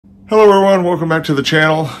Hello everyone, welcome back to the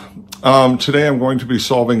channel. Today I'm going to be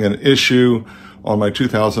solving an issue on my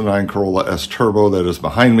 2009 Corolla S Turbo that is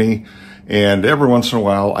behind me. And every once in a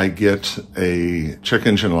while I get a check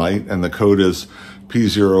engine light and the code is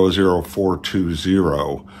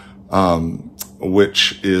P0420,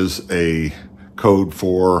 which is a code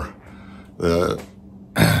for the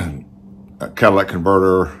catalytic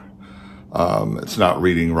converter. It's not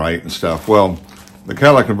reading right and stuff. Well, the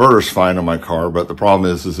catalytic converter is fine on my car, but the problem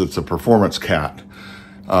is it's a performance CAT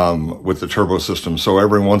with the turbo system. So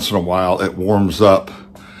every once in a while it warms up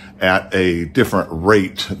at a different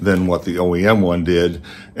rate than what the OEM one did,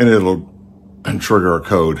 and it'll trigger a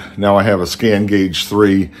code. Now I have a scan gauge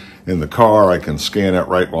 3 in the car. I can scan it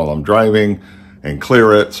right while I'm driving and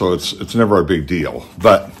clear it, so it's never a big deal.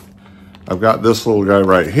 But I've got this little guy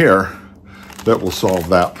right here that will solve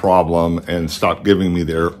that problem and stop giving me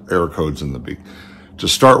the error codes in the beat to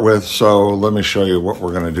start with. So let me show you what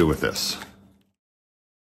we're going to do with this.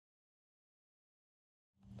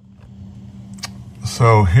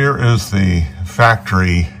 So here is the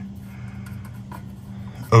factory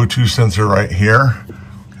O2 sensor right here.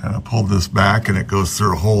 Kind of pulled this back and it goes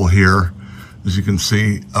through a hole here, as you can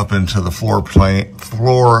see, up into the floor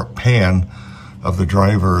pan of the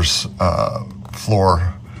driver's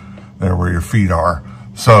floor, there where your feet are.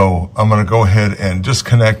 So I'm going to go ahead and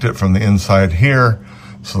disconnect it from the inside here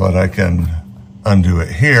so that I can undo it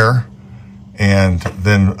here. And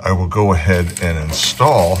then I will go ahead and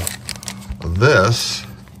install this,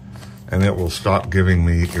 and it will stop giving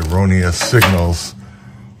me erroneous signals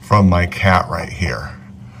from my CAT right here.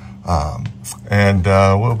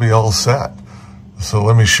 We'll be all set. So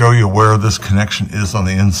let me show you where this connection is on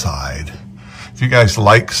the inside. If you guys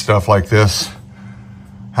like stuff like this,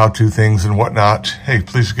 how-to things and whatnot, hey,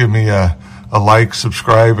 please give me a like,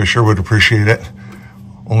 subscribe. I sure would appreciate it.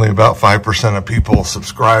 Only about 5% of people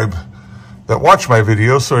subscribe that watch my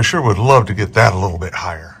videos, so I sure would love to get that a little bit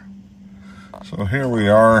higher. So here we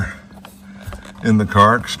are in the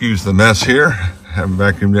car. Excuse the mess here. Haven't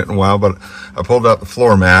vacuumed it in a while, but I pulled out the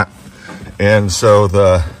floor mat. And so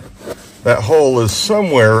that hole is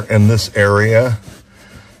somewhere in this area.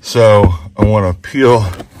 So I want to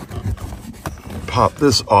pop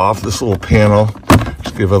this off, this little panel.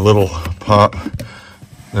 Just give a little pop.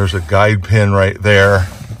 There's a guide pin right there.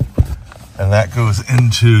 And that goes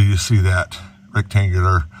into, you see that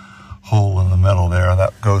rectangular hole in the middle there.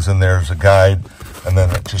 That goes in there as a guide, and then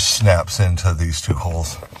it just snaps into these two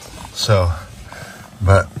holes. So,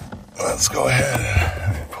 but let's go ahead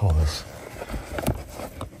and pull this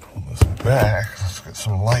back. Let's get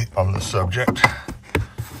some light on the subject.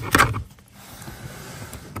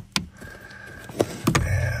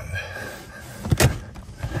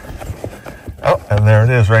 And there it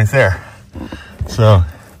is right there. So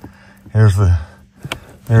here's the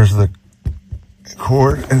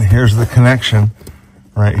cord, and here's the connection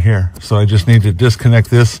right here. So I just need to disconnect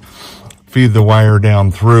this, feed the wire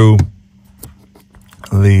down through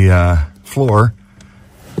the floor,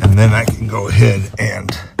 and then I can go ahead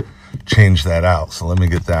and change that out. So let me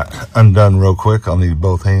get that undone real quick. I'll need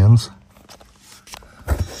both hands.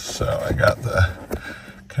 So I got the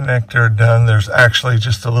connector done. There's actually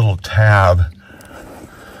just a little tab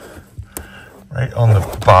right on the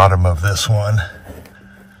bottom of this one.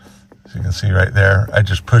 As you can see right there, I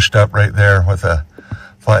just pushed up right there with a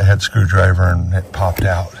flathead screwdriver and it popped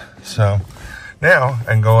out. So now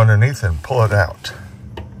I can go underneath and pull it out.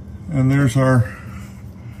 And there's our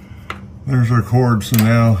cord. So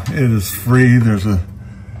now it is free. It's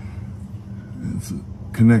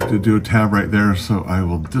connected to a tab right there. So I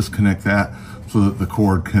will disconnect that so that the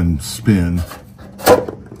cord can spin.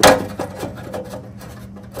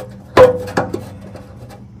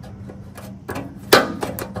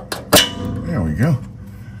 There we go.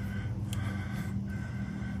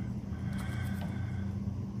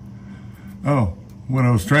 Oh, what I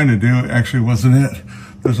was trying to do actually wasn't it.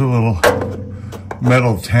 There's a little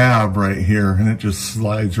metal tab right here, and it just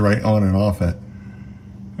slides right on and off it.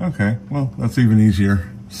 Okay, well, that's even easier.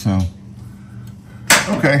 So,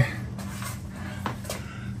 okay.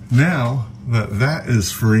 Now that that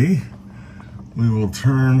is free, we will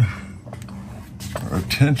turn our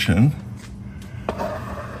attention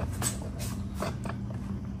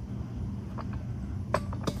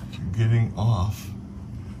to getting off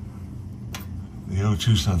the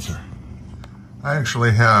O2 sensor. I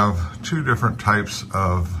actually have two different types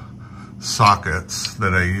of sockets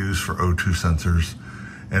that I use for O2 sensors.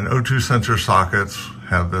 And O2 sensor sockets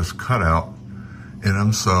have this cutout in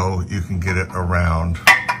them so you can get it around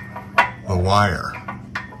the wire.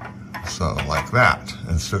 So like that,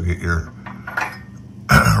 and still get your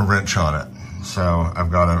wrench on it. So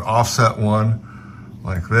I've got an offset one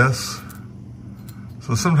like this.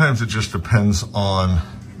 So sometimes it just depends on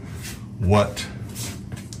what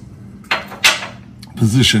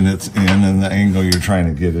position it's in and the angle you're trying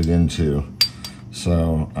to get it into.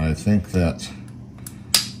 So I think that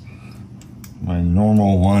my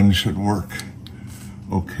normal one should work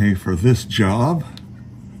okay for this job.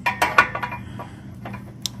 Get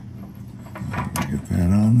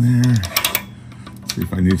that on there. See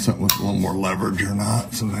if I need something with a little more leverage or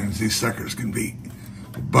not. Sometimes these suckers can be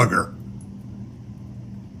a bugger.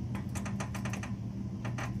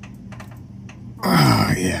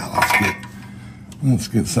 Yeah, let's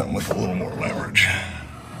get something with a little more leverage.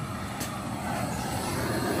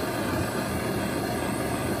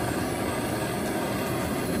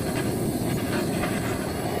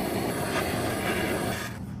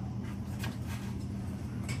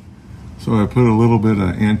 So I put a little bit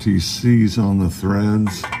of anti-seize on the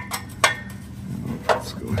threads.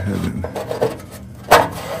 Let's go ahead and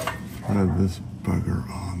thread this bugger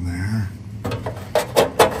on there.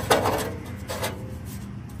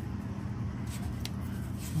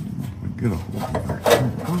 Get a hold of it.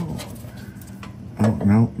 Oh,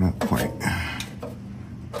 no, not quite.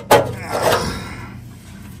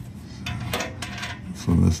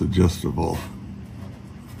 So this adjustable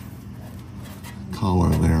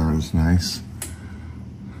collar there is nice.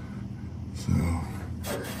 So,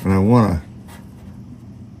 and I want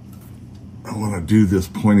to do this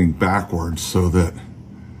pointing backwards so that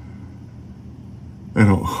I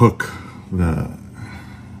don't hook the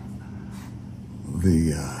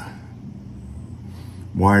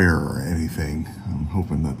wire or anything. I'm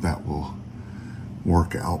hoping that that will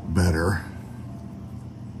work out better.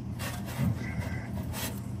 Okay,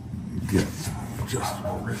 get some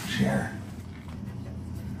adjustable ribs here.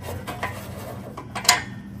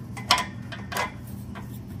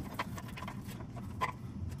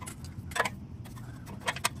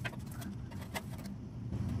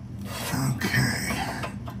 Okay,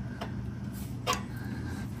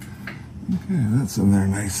 that's in there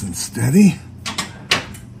nice and steady.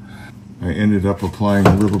 I ended up applying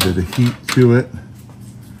a little bit of heat to it.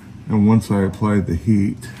 And once I applied the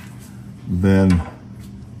heat, then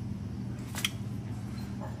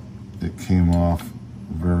it came off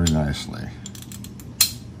very nicely.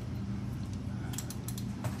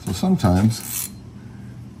 So sometimes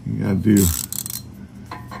you gotta do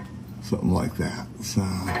something like that. So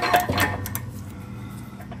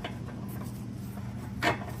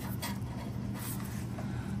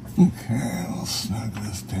okay, I'll snug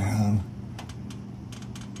this down.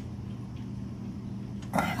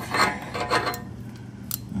 Okay.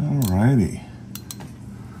 Alrighty.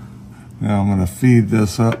 Now I'm going to feed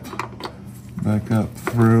this up, back up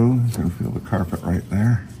through. You can feel the carpet right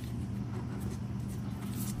there.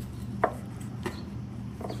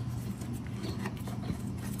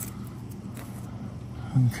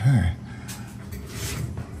 Okay.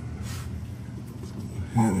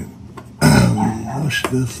 Push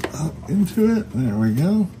this up into it. There we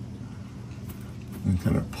go. And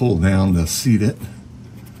kind of pull down to seat it.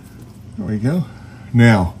 There we go.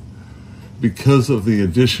 Now, because of the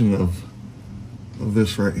addition of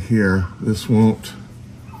this right here, this won't,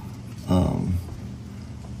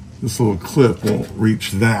 this little clip won't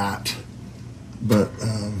reach that, but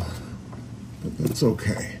that's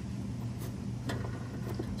okay.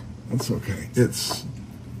 That's okay. It's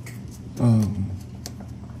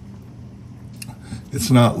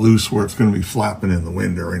not loose where it's going to be flapping in the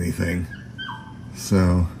wind or anything.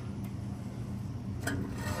 So,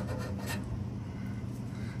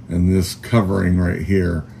 and this covering right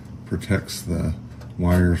here protects the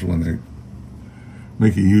wires when they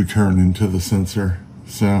make a U-turn into the sensor.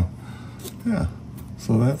 So, yeah,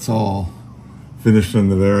 so that's all finished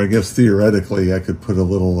under there. I guess theoretically I could put a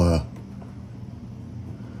little,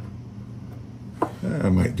 I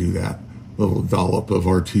might do that. Little dollop of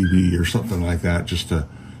RTB or something like that, just to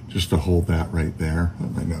hold that right there.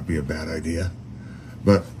 That might not be a bad idea.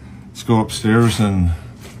 But let's go upstairs and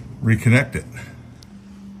reconnect it.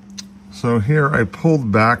 So here I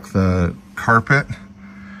pulled back the carpet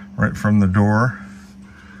right from the door,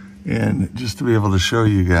 and just to be able to show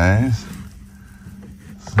you guys.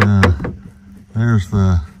 So there's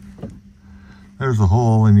the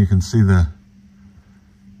hole, and you can see the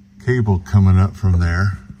cable coming up from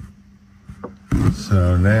there.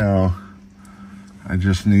 So now I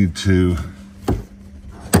just need to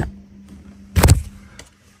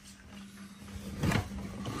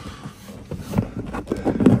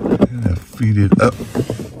feed it up.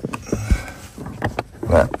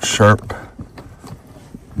 That sharp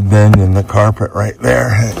bend in the carpet right there,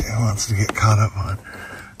 it wants to get caught up on.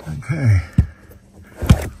 Okay.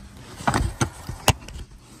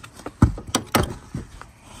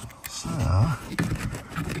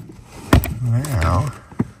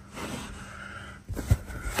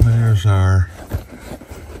 There's our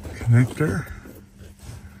connector.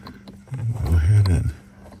 Go ahead and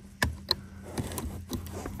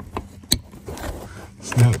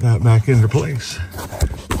snap that back into place.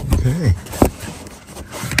 Okay.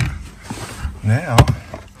 Now,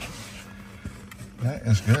 that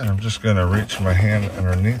is good. I'm just going to reach my hand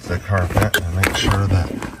underneath the carpet and make sure that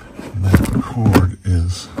that cord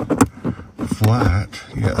is flat.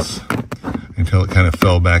 Yes. Until it kind of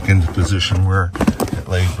fell back into position where it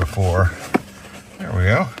laid before. There we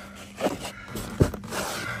go.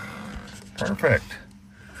 Perfect.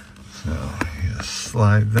 So you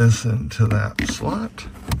slide this into that slot.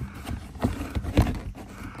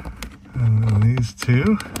 And then these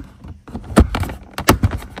two.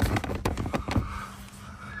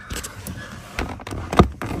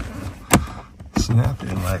 Snap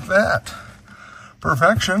in like that.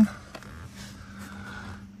 Perfection.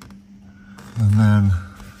 And then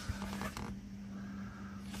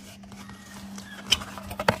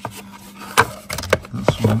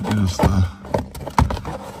this one is the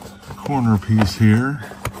corner piece here.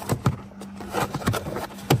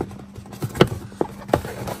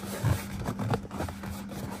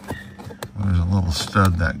 There's a little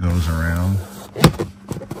stud that goes around.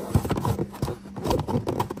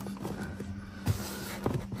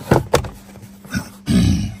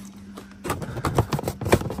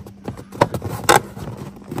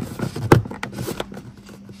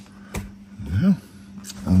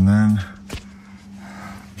 And then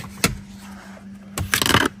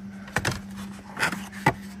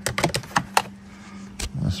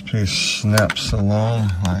this piece snaps along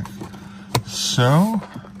like so.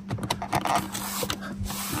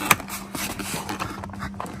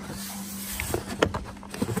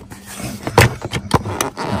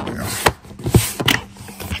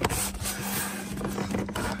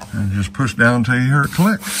 And just push down until you hear it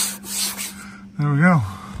click. There we go.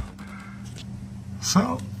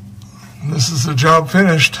 So, this is the job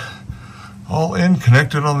finished. All in,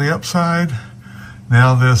 connected on the upside.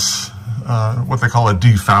 Now this, what they call a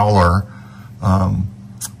defouler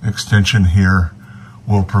extension here,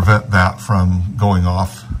 will prevent that from going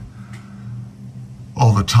off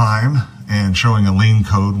all the time and showing a lean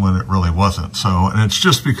code when it really wasn't. So, and it's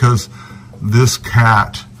just because this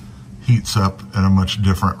CAT heats up at a much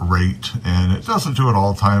different rate, and it doesn't do it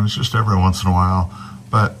all the time. It's just every once in a while.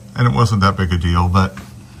 And it wasn't that big a deal, but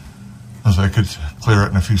as I could clear it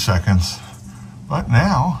in a few seconds. But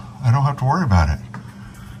now I don't have to worry about it.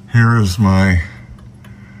 Here is my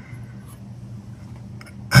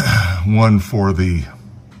one for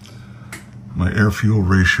my air fuel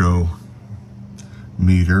ratio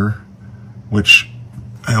meter, which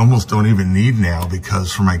I almost don't even need now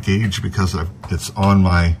because for my gauge, because it's on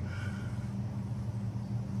my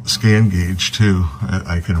scan gauge too.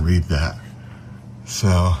 I can read that.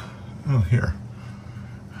 So, oh, here,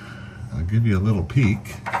 I'll give you a little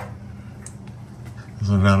peek, because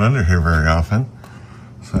I'm not under here very often.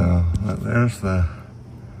 So, there's the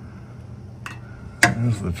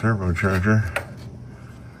turbocharger.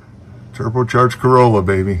 Turbocharged Corolla,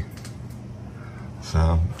 baby.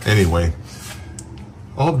 So, anyway,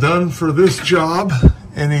 all done for this job.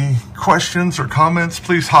 Any questions or comments,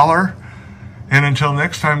 please holler. And until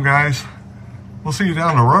next time, guys, we'll see you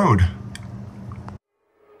down the road.